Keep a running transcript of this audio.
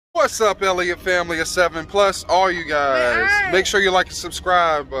What's up, Eliott Family of 7+, all you guys? Make sure you like and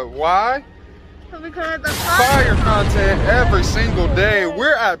subscribe, but why? Because the fire content every single day.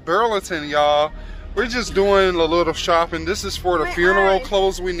 We're at Burlington, y'all. We're just doing a little shopping. This is for the funeral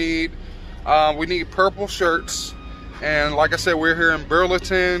clothes we need. We need purple shirts. And like I said, we're here in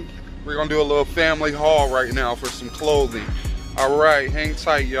Burlington. We're gonna do a little family haul right now for some clothing. All right, hang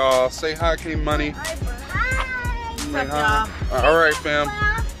tight, y'all. Say hi, King Money. What's up, y'all? All right, fam.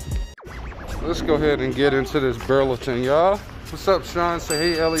 Let's go ahead and get into this Burlington, y'all. What's up, Sean?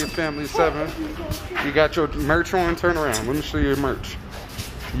 Say hey, Eliott Family 7. You got your merch on? Turn around. Let me show you your merch.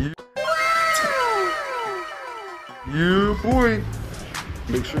 You boy.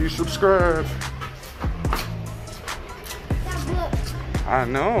 Make sure you subscribe. I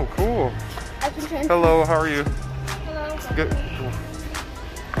know, cool. Hello, how are you? Hello. Good. Cool.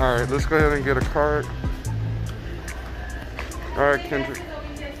 All right, let's go ahead and get a card. All right, Kendrick.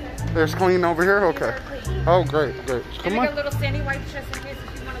 There's clean over here? Okay. Oh, great, great. Come on. A little sandy wipe just in case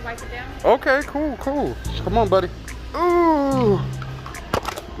if you want to wipe it down. Okay, cool, cool. Come on, buddy. Ooh.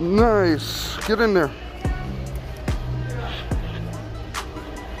 Nice. Get in there.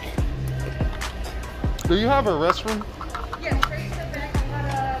 Do you have a restroom? Yeah, straight to the back. I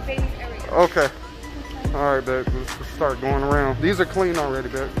got a baby's area. Okay. All right, babe. Let's start going around. These are clean already,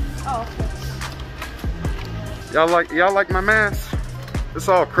 babe. Oh, okay. Y'all like my mask? It's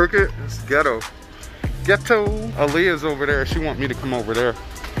all crooked. It's ghetto. Ghetto. Aaliyah's over there. She want me to come over there.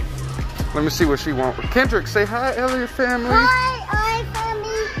 Let me see what she wants. Kendrick, say hi, Eliott Family. Hi, Eliott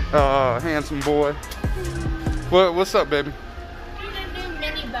Family. Handsome boy. What's up, baby? I need a new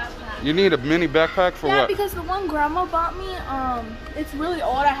mini backpack. You need a mini backpack for what? Yeah, because the one grandma bought me, it's really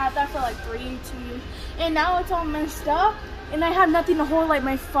old. I had that for like 2 years. And now it's all messed up. And I have nothing to hold, like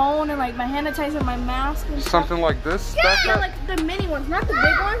my phone and like my hand sanitizer, my mask and stuff. Something like this? Yeah, backpack? like the mini ones, not the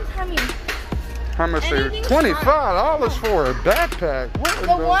big ones. I mean, how much they? $25 for a backpack. What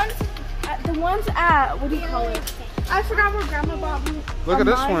the ones at, what do you call it? I forgot what grandma bought me. Look at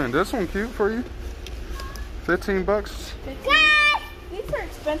this one. This one cute for you. 15 bucks. These are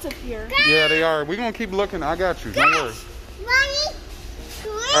expensive here. Yeah, they are. We're gonna keep looking. I got you. Don't worry. Mommy.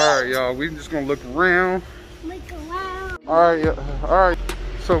 All right, y'all. We just gonna look around. All right, yeah. All right.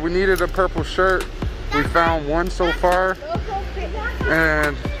 So we needed a purple shirt. We found one so far,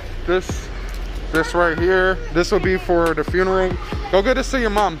 and this right here. This will be for the funeral. Go get to see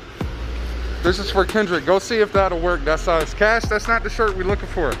your mom. This is for Kendrick. Go see if that'll work. That size. Cash. That's not the shirt we're looking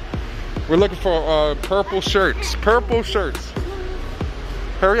for. We're looking for purple shirts. Purple shirts.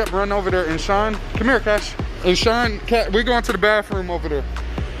 Hurry up, run over there. And Sean, come here, Cash. And Sean, we're going to the bathroom over there.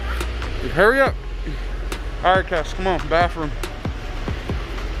 Hurry up. All right, Cash, come on, bathroom.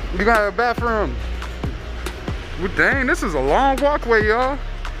 You got a bathroom. Well, dang, this is a long walkway, y'all.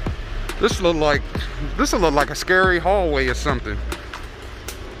 This will look like a scary hallway or something.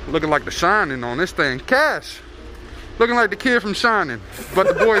 Looking like The Shining on this thing. Cash, looking like the kid from Shining, but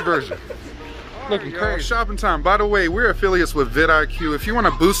the boy version. Looking crazy. Shopping time. By the way, we're affiliates with vidIQ. If you want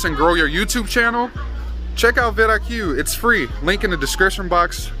to boost and grow your YouTube channel, check out vidIQ. It's free. Link in the description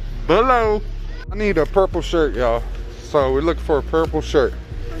box below. I need a purple shirt, y'all. So we're looking for a purple shirt.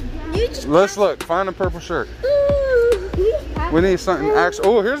 Let's look. Find a purple shirt. We need something actual.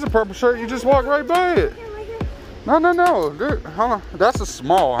 Oh, here's a purple shirt. You just walk right by it. No. Dude, hold on. That's a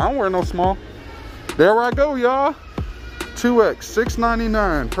small. I don't wear no small. There I go, y'all. 2X,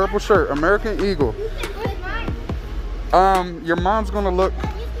 $6.99. Purple shirt. American Eagle. Your mom's gonna look.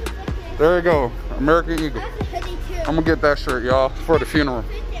 There you go. American Eagle. I'm gonna get that shirt, y'all, for the funeral.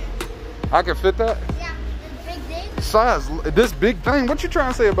 I can fit that? Yeah, big thing. Size, this big thing? What you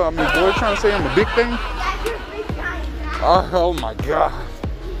trying to say about me, boy? Trying to say I'm a big thing? Yeah, you're big guy. Oh my God.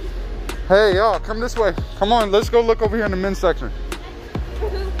 Hey, y'all, come this way. Come on, let's go look over here in the men's section.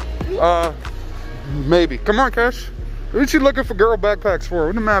 Maybe. Come on, Cash. What you looking for girl backpacks for?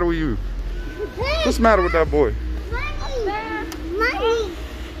 What's the matter with you? What's the matter with that boy? Money.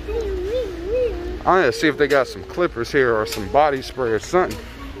 I need to see if they got some clippers here or some body spray or something.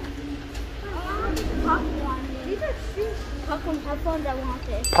 These are popcorn headphones. I want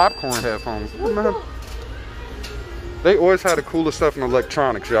this. Popcorn headphones. Man. They always had the coolest stuff in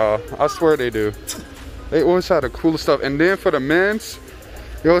electronics, y'all. I swear they do. They always had the coolest stuff. And then for the men's,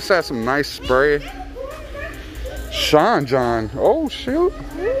 they always had some nice spray. Sean John. Oh, shoot.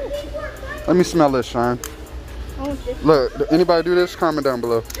 Let me smell this, Sean. Look, anybody do this? Comment down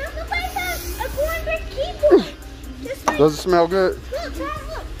below. Does it smell good?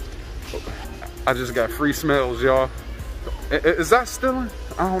 I just got free smells, y'all. Is that stealing?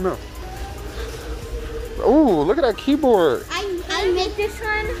 I don't know. Oh, look at that keyboard. I I make this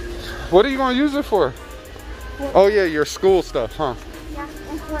one? What are you gonna use it for? Oh yeah, your school stuff, huh? Yeah,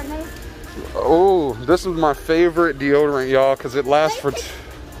 and Fortnite. Oh, this is my favorite deodorant, y'all, because it lasts for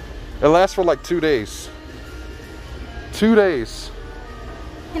like 2 days. 2 days.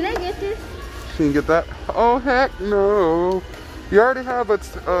 Can I get this? Can you get that? Oh heck no! You already have a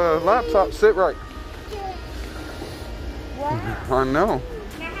laptop. Sit right. What? I know.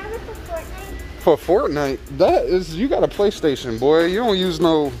 Can I have it for Fortnite? For Fortnite, that is, you got a PlayStation, boy. You don't use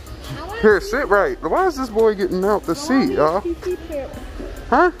no. Here, sit right. Why is this boy getting out the seat, y'all?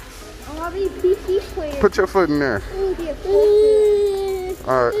 Huh? I want to be PC player. Put your foot in there.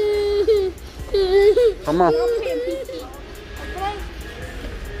 All right. Come on.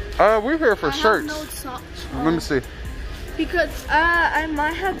 We're here for shirts. No socks. Let me see. Because I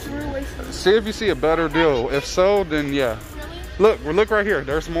might have drew away from. See if you see a better deal. If so, then yeah. Really? Look right here.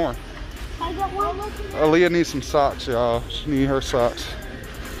 There's more. I got one. Aaliyah needs some socks, y'all. She needs her socks.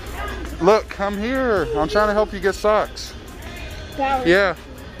 Look, come here. I'm trying to help you get socks. Yeah.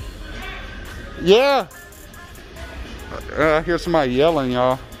 Yeah. I hear somebody yelling,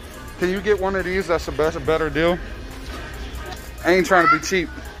 y'all. Can you get one of these? That's a better deal. I ain't trying to be cheap.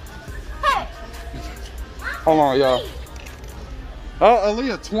 Hold on, y'all. Oh,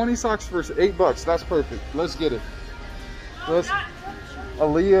 Aaliyah, 20 socks for $8. That's perfect. Let's get it.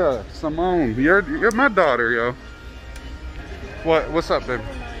 Aaliyah, Simone, you're my daughter, yo. What's up, baby?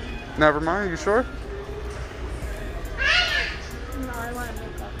 Never mind. You sure? No, I want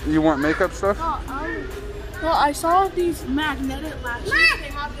makeup. You want makeup stuff? Well, I saw these magnetic lashes. They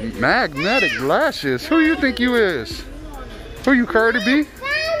have it. Magnetic lashes? Who you think you is? Who you, Cardi B?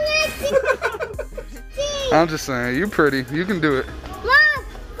 I'm just saying, you pretty. You can do it.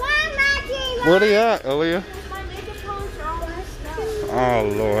 Where they at, Aaliyah? My makeup palettes are all messed up. Oh,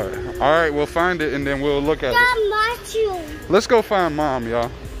 Lord. All right, we'll find it and then we'll look at it. Let's go find Mom, y'all.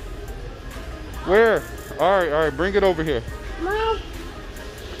 Where? All right, bring it over here.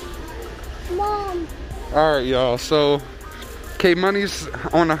 Mom. All right, y'all. So, K-Money's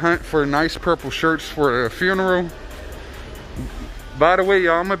on the hunt for nice purple shirts for the funeral. By the way,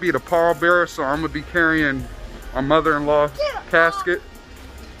 y'all, I'm gonna be the pallbearer, so I'm gonna be carrying a mother-in-law casket.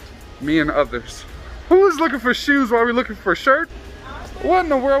 Me and others. Who is looking for shoes while we looking for shirts? What in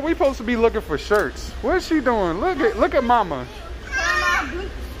the world? We supposed to be looking for shirts. What's she doing? Look at Mama.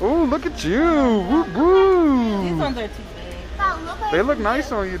 Oh, look at you. Woo woo. These ones are too big. They look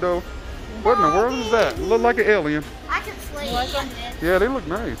nice on you though. What in the world is that? Look like an alien. I can slay Yeah, they look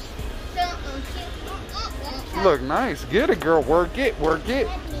nice. Look nice. Get it, girl. Work it. Work it.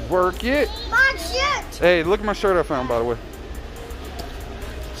 Work it. My shit. Hey, look at my shirt I found, by the way.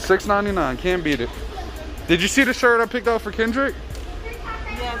 $6.99. Can't beat it. Did you see the shirt I picked out for Kendrick?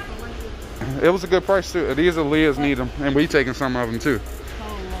 Yeah. It was a good price too. These Aaliyah's need them, and we taking some of them too.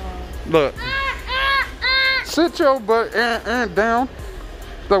 Look. Sit your butt down.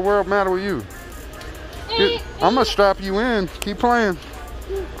 What's the world matter with you? I'm gonna strap you in. Keep playing.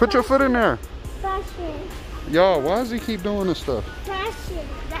 Put your foot in there. Y'all, why does he keep doing this stuff?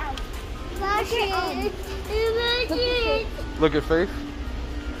 Look at Faith.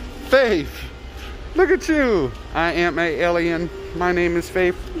 Faith, look at you. I am a alien. My name is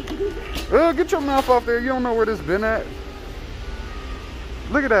Faith. Oh, get your mouth off there. You don't know where this been at.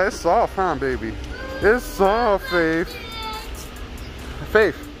 Look at that. It's soft, huh, baby? It's soft, Faith.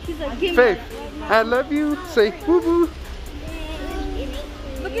 Faith. Faith, I love you. Say woo woo.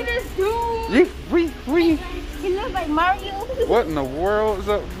 Look at this dude. Wee. He looks like Mario. What in the world is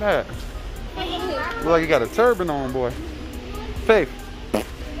up with that? Look like you got a turban on, boy. Faith.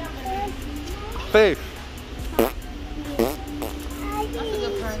 Faith.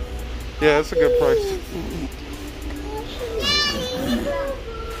 Yeah, it's a good price.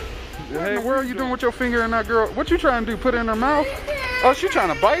 Hey, what are you doing with your finger in that girl? What you trying to do? Put it in her mouth? Oh, she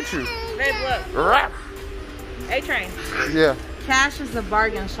trying to bite you. Babe, look. Rap. A-Train. Yeah. Cash is the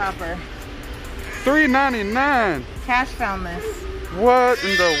bargain shopper. $3.99. Cash found this. What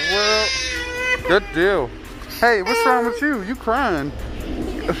in the world? Good deal. Hey, what's wrong with you? You crying.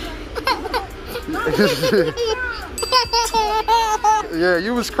 Yeah,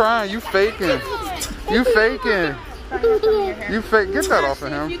 you was crying. You faking. You faking. You fake. Get that off of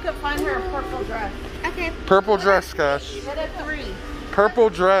him. You could find her a purple dress. Okay. Purple dress, Cash. Get a 3. Purple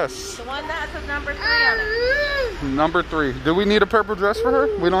dress. The one that has number 3 on it. Number 3. Do we need a purple dress for her?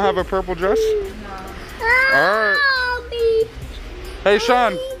 We don't have a purple dress? No. Alright. Hey,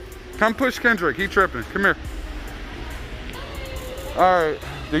 Sean. Come push Kendrick. He tripping. Come here. Alright.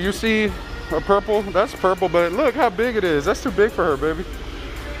 Do you see a purple? That's purple, but look how big it is. That's too big for her, baby.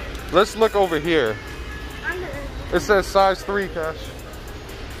 Let's look over here. It says size 3, Cash.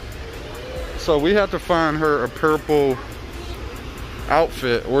 So we have to find her a purple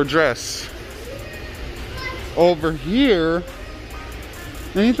outfit or dress. Over here,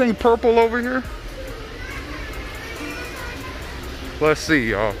 anything purple over here? Let's see,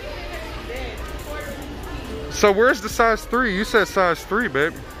 y'all. So where's the size 3? You said size 3,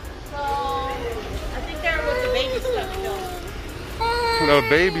 babe. So, I think they're with the baby stuff still. The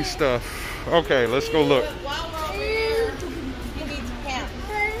baby stuff. Okay, let's go look. While we're over here, he needs pants.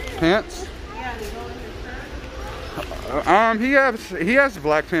 Pants? Yeah, they go in your shirt. He has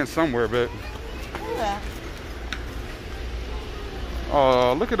black pants somewhere, but Yeah.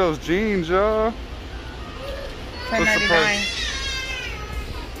 oh, look at those jeans, y'all. $10.99.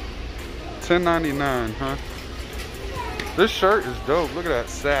 $10.99, huh? This shirt is dope. Look at that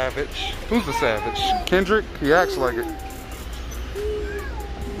Savage. Who's the Savage? Kendrick? He acts like it.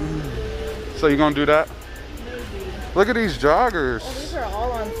 So you gonna do that? Maybe. Look at these joggers. Oh, these are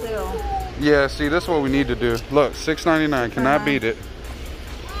all on sale. Yeah, see, this is what we need to do. Look, $6.99. Cannot beat it.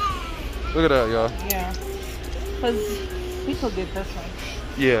 Look at that, y'all. Yeah. Because people get this one.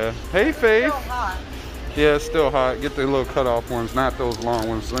 Yeah. Hey, Faith. Still hot. Yeah, it's still hot. Get the little cut-off ones, not those long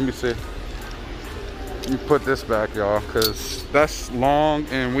ones. Let me see. Let me put this back, y'all, because that's long,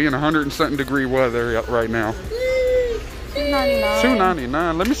 and we in 100 and something degree weather right now. $2.99.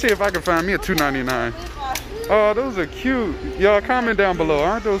 $2.99. Let me see if I can find me a $2.99. Oh, those are cute. Y'all comment down below.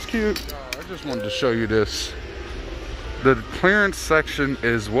 Aren't those cute? I just wanted to show you this. The clearance section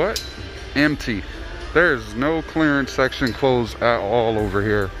is what? Empty. There's no clearance section closed at all over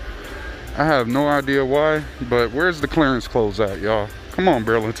here. I have no idea why, but where's the clearance clothes at, y'all? Come on,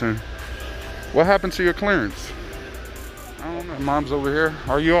 Burlington. What happened to your clearance? I don't know. Mom's over here.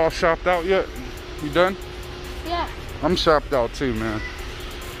 Are you all shopped out yet? You done? Yeah. I'm shopped out too, man.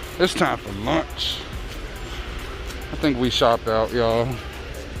 It's time for lunch. I think we shopped out, y'all.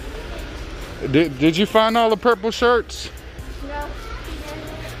 Did you find all the purple shirts? No.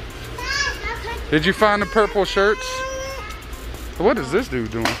 Did you find the purple shirts? What is this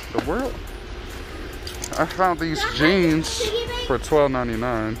dude doing? The world? I found these jeans for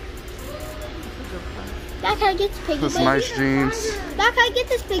 $12.99. Dad, can I get this piggy This bank? nice jeans. Dad, can I get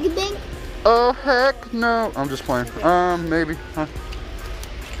this piggy bank? Oh heck no! I'm just playing. Maybe. Huh?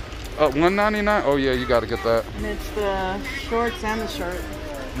 $1.99. Oh yeah, you gotta get that. And it's the shorts and the shirt.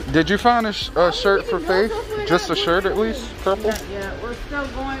 Did you find a shirt for Faith? Just a shirt at least, purple. Yeah, we're still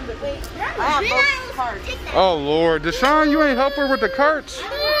going, but I have both cards. Oh Lord, Deshaun, you ain't help her with the carts.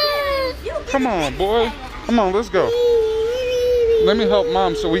 Come on, boy. Come on, let's go. Let me help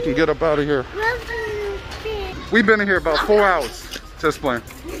Mom so we can get up out of here. We've been in here about 4 hours. Just playing.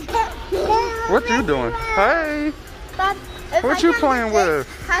 What you doing? Hey. What you playing with?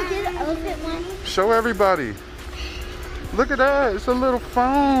 Can I get an elephant one? Show everybody. Look at that. It's a little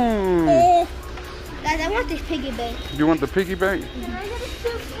phone. Dad, I want this piggy bank. You want the piggy bank? Can I get a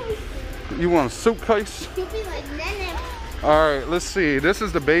suitcase? You want a suitcase? You'll be like Nene. All right, let's see. This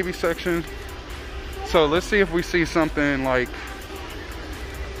is the baby section. So let's see if we see something like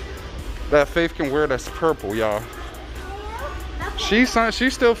that Faith can wear that's purple, y'all. She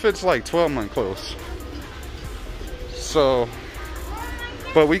still fits like 12-month clothes. So,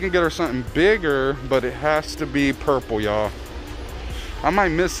 but we can get her something bigger, but it has to be purple, y'all. I might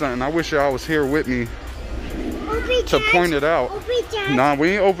miss something. I wish y'all was here with me to point it out. Nah,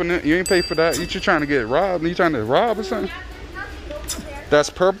 we ain't open it. You ain't pay for that. You just trying to get robbed? You trying to rob or something? That's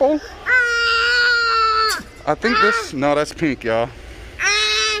purple? I think this, no, that's pink, y'all.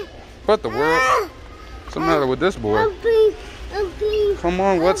 What the world? What's the matter with this boy? Come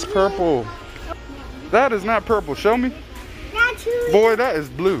on, what's purple? That is not purple. Show me. Boy, that is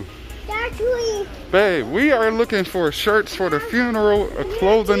blue. Babe, we are looking for shirts for the funeral, a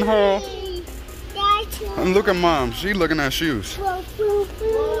clothing haul. And look at Mom. She looking at shoes. Kendrick's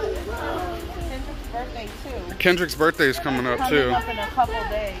birthday too. Kendrick's birthday is coming up too. Coming up in a couple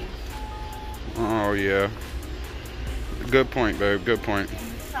days. Oh yeah. Good point, babe. Good point. I'm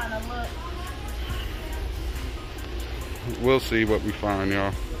just trying to look. We'll see what we find,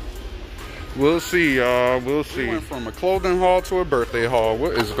 y'all. We'll see, y'all. We'll see. We went from a clothing haul to a birthday haul.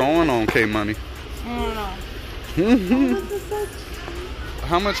 What is going on, K Money? I don't know.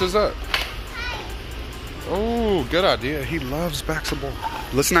 How much is that? Oh, good idea. He loves basketball.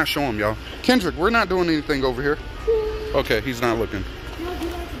 Let's not show him, y'all. Kendrick, we're not doing anything over here. Okay, he's not looking.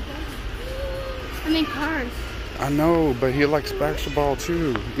 I mean cars. I know, but he likes basketball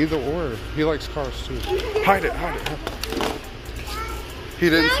too. Either or. He likes cars too. Hide it, hide it. Hide it. He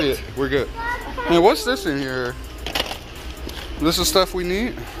didn't see it. We're good. And what's this in here? This is stuff we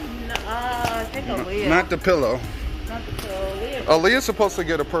need? I think Eliott. Not the pillow. Nothing to Eliott. Aaliyah's supposed to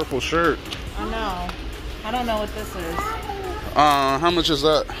get a purple shirt. I know. I don't know what this is. How much is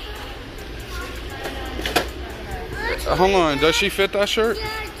that? Hold on, does she fit that shirt?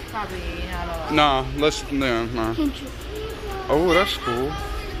 Probably, I don't know. Nah. Oh, that's cool.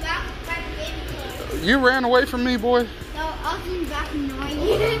 You ran away from me, boy? No, I was in the back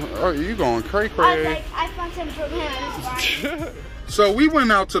annoying. Oh, you going cray I cray. was like, I found some for him. So we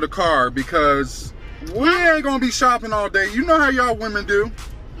went out to the car because we ain't gonna be shopping all day. You know how y'all women do.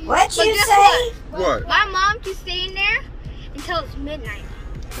 What you say? What? My mom can stay in there until it's midnight.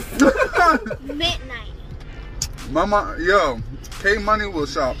 Midnight. Mama, yo, K Money will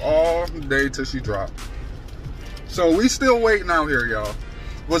shop all day till she drop. So we still waiting out here, y'all.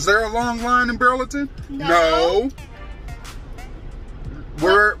 Was there a long line in Burlington? No.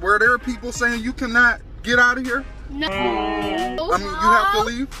 Were there people saying you cannot get out of here? No. I mean, you have to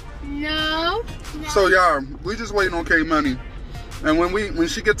leave? No. So y'all, we just waiting on K Money. And when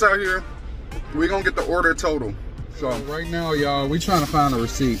she gets out here, we gonna get the order total. So right now, y'all, we trying to find a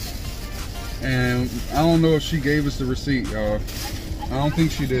receipt. And I don't know if she gave us the receipt, y'all. I don't think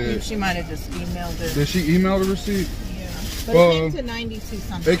she did. She might have just emailed it. Did she email the receipt? Yeah. But Well, it came to 92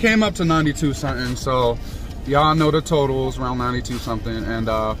 something. It came up to 92 something, so y'all know the totals around 92 something. And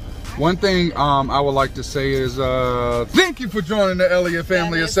one thing I would like to say is thank you for joining the Eliott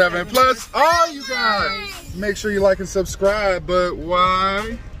Family of 7 Plus. All you guys, make sure you like and subscribe. But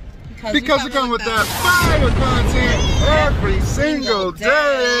why? Because we come with that fire content every single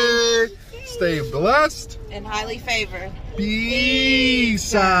day. Stay blessed And highly favored.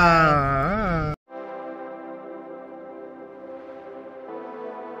 Peace out.